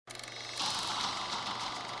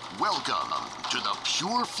Welcome to the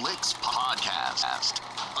Pure Flix Podcast,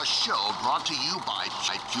 a show brought to you by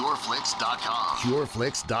PureFlix.com.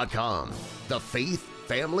 PureFlix.com, the faith,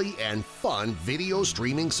 family, and fun video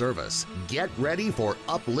streaming service. Get ready for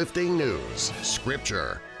uplifting news,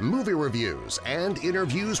 scripture, movie reviews, and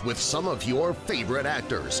interviews with some of your favorite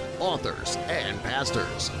actors, authors, and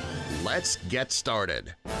pastors. Let's get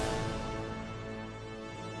started.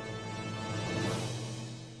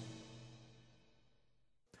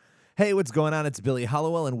 Hey, what's going on? It's Billy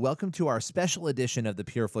Hollowell, and welcome to our special edition of the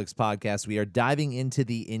Pure Flix Podcast. We are diving into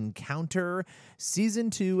The Encounter, Season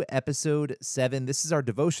 2, Episode 7. This is our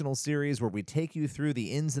devotional series where we take you through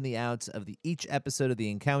the ins and the outs of each episode of The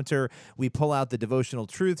Encounter. We pull out the devotional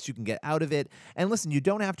truths you can get out of it. And listen, you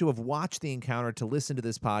don't have to have watched The Encounter to listen to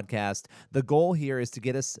this podcast. The goal here is to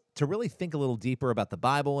get us to really think a little deeper about the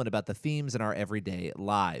Bible and about the themes in our everyday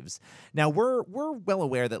lives. Now, we're well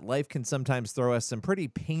aware that life can sometimes throw us some pretty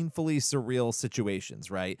painfully surreal situations,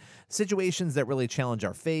 right? Situations that really challenge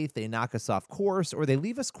our faith, they knock us off course, or they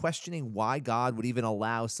leave us questioning why God would even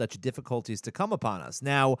allow such difficulties to come upon us.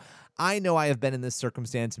 Now, I know I have been in this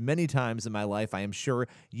circumstance many times in my life. I am sure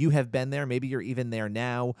you have been there. Maybe you're even there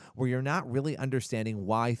now, where you're not really understanding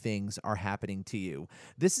why things are happening to you.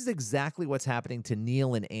 This is exactly what's happening to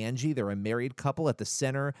Neil and Angie. They're a married couple at the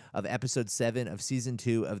center of episode 7 of season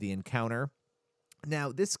 2 of The Encounter.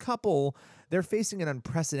 Now, this couple, they're facing an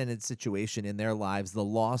unprecedented situation in their lives, the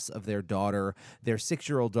loss of their daughter, their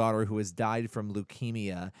 6-year-old daughter who has died from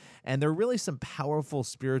leukemia. And there are really some powerful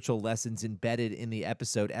spiritual lessons embedded in the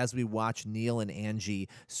episode as we watch Neil and Angie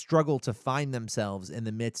struggle to find themselves in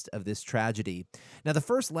the midst of this tragedy. Now, the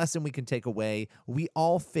first lesson we can take away, we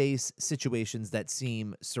all face situations that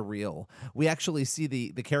seem surreal. We actually see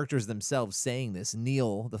the characters themselves saying this.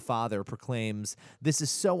 Neil, the father, proclaims, "This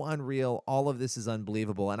is so unreal. All of this is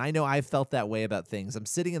unbelievable." And I know I've felt that way about things. I'm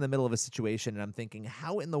sitting in the middle of a situation and I'm thinking,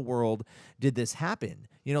 how in the world did this happen?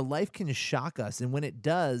 You know, life can shock us, and when it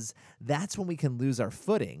does, that's when we can lose our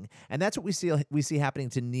footing. And that's what we see happening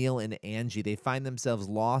to Neil and Angie. They find themselves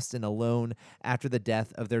lost and alone after the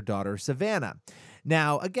death of their daughter, Savannah.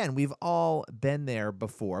 Now, again, we've all been there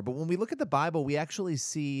before, but when we look at the Bible, we actually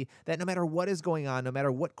see that no matter what is going on, no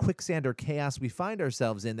matter what quicksand or chaos we find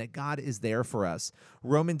ourselves in, that God is there for us.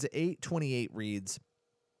 Romans 8:28 reads,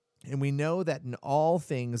 "And we know that in all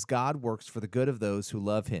things God works for the good of those who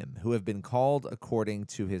love him, who have been called according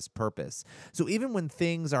to his purpose." So even when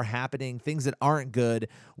things are happening, things that aren't good,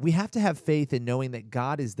 we have to have faith in knowing that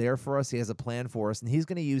God is there for us. He has a plan for us, and he's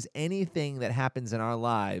going to use anything that happens in our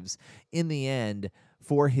lives in the end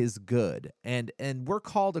for his good. And we're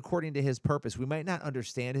called according to his purpose. We might not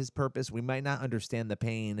understand his purpose. We might not understand the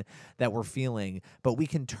pain that we're feeling, but we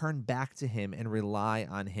can turn back to him and rely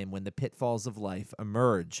on him when the pitfalls of life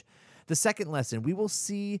emerge. The second lesson, we will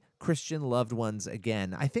see Christian loved ones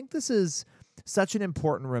again. I think this is such an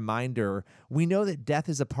important reminder. We know that death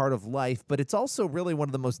is a part of life, but it's also really one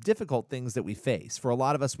of the most difficult things that we face. For a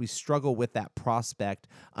lot of us, we struggle with that prospect,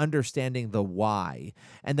 understanding the why.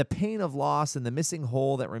 And the pain of loss and the missing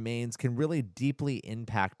hole that remains can really deeply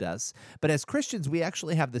impact us. But as Christians, we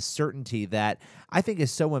actually have this certainty that I think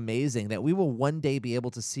is so amazing, that we will one day be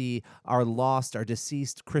able to see our lost, our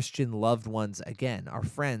deceased Christian loved ones again, our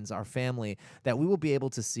friends, our family, that we will be able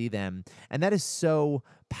to see them. And that is so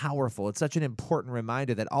powerful. It's such an important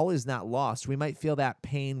reminder that all is not lost. We might feel that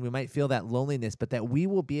pain, we might feel that loneliness, but that we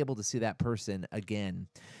will be able to see that person again.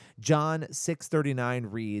 John 6:39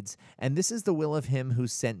 reads, "And this is the will of him who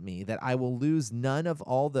sent me, that I will lose none of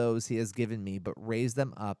all those he has given me, but raise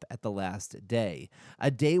them up at the last day." A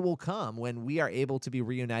day will come when we are able to be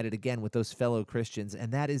reunited again with those fellow Christians,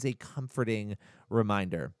 and that is a comforting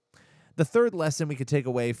reminder. The third lesson we could take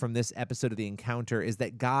away from this episode of The Encounter is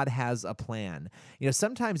that God has a plan. You know,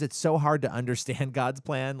 sometimes it's so hard to understand God's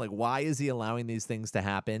plan. Like, why is he allowing these things to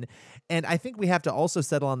happen? And I think we have to also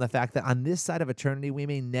settle on the fact that on this side of eternity, we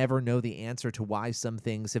may never know the answer to why some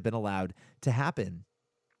things have been allowed to happen.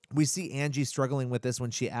 We see Angie struggling with this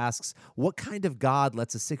when she asks, what kind of God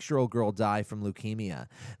lets a 6-year-old girl die from leukemia?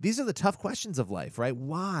 These are the tough questions of life, right?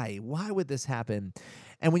 Why? Why would this happen?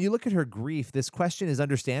 And when you look at her grief, this question is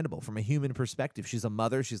understandable from a human perspective. She's a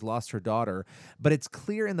mother, she's lost her daughter, but it's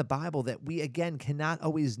clear in the Bible that we, again, cannot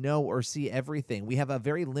always know or see everything. We have a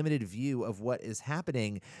very limited view of what is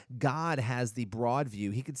happening. God has the broad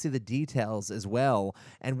view. He can see the details as well,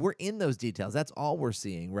 and we're in those details. That's all we're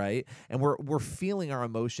seeing, right? And we're feeling our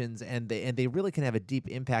emotions, and they really can have a deep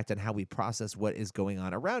impact on how we process what is going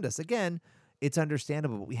on around us. Again, it's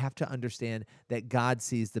understandable, but we have to understand that God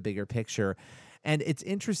sees the bigger picture. And it's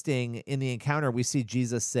interesting, in the encounter, we see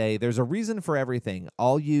Jesus say, "There's a reason for everything.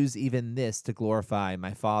 I'll use even this to glorify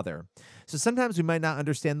my Father." So sometimes we might not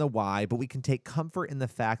understand the why, but we can take comfort in the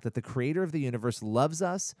fact that the creator of the universe loves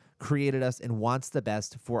us, created us, and wants the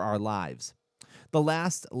best for our lives. The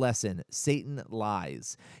last lesson, Satan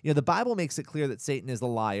lies. The Bible makes it clear that Satan is a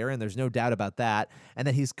liar, and there's no doubt about that, and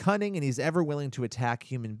that he's cunning and he's ever willing to attack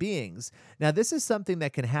human beings. Now, this is something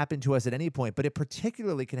that can happen to us at any point, but it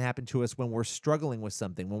particularly can happen to us when we're struggling with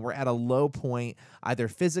something, when we're at a low point, either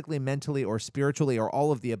physically, mentally, or spiritually, or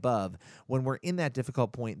all of the above. When we're in that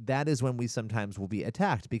difficult point, that is when we sometimes will be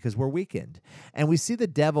attacked because we're weakened. And we see the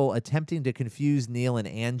devil attempting to confuse Neil and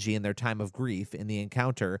Angie in their time of grief in the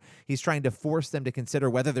encounter. He's trying to force them to consider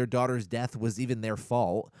whether their daughter's death was even their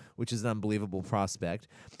fault, which is an unbelievable prospect.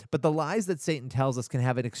 But the lies that Satan tells us can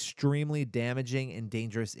have an extremely damaging and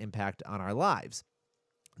dangerous impact on our lives.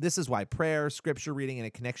 This is why prayer, scripture reading, and a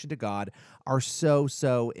connection to God are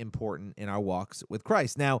so important in our walks with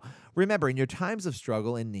Christ. Now, remember, in your times of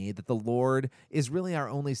struggle and need, that the Lord is really our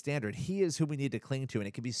only standard. He is who we need to cling to, and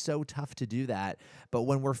it can be so tough to do that. But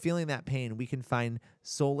when we're feeling that pain, we can find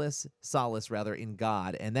solace in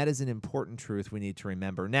God, and that is an important truth we need to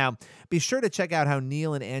remember. Now, be sure to check out how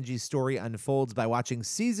Neil and Angie's story unfolds by watching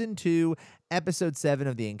Season 2, Episode 7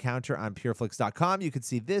 of The Encounter on pureflix.com. You can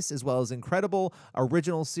see this as well as incredible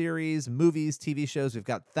original series, movies, TV shows. We've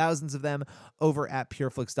got thousands of them over at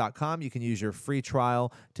pureflix.com. You can use your free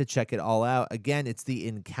trial to check it all out. Again, it's The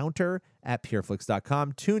Encounter at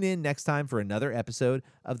pureflix.com. Tune in next time for another episode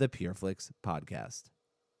of the PureFlix podcast.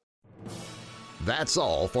 That's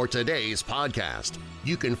all for today's podcast.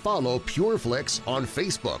 You can follow PureFlix on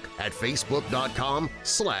Facebook at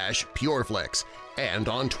facebook.com/PureFlix and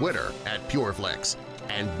on Twitter at PureFlix.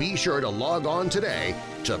 And be sure to log on today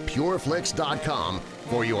to PureFlix.com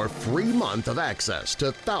for your free month of access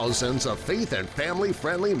to thousands of faith and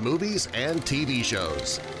family-friendly movies and TV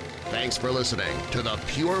shows. Thanks for listening to the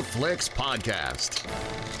PureFlix podcast.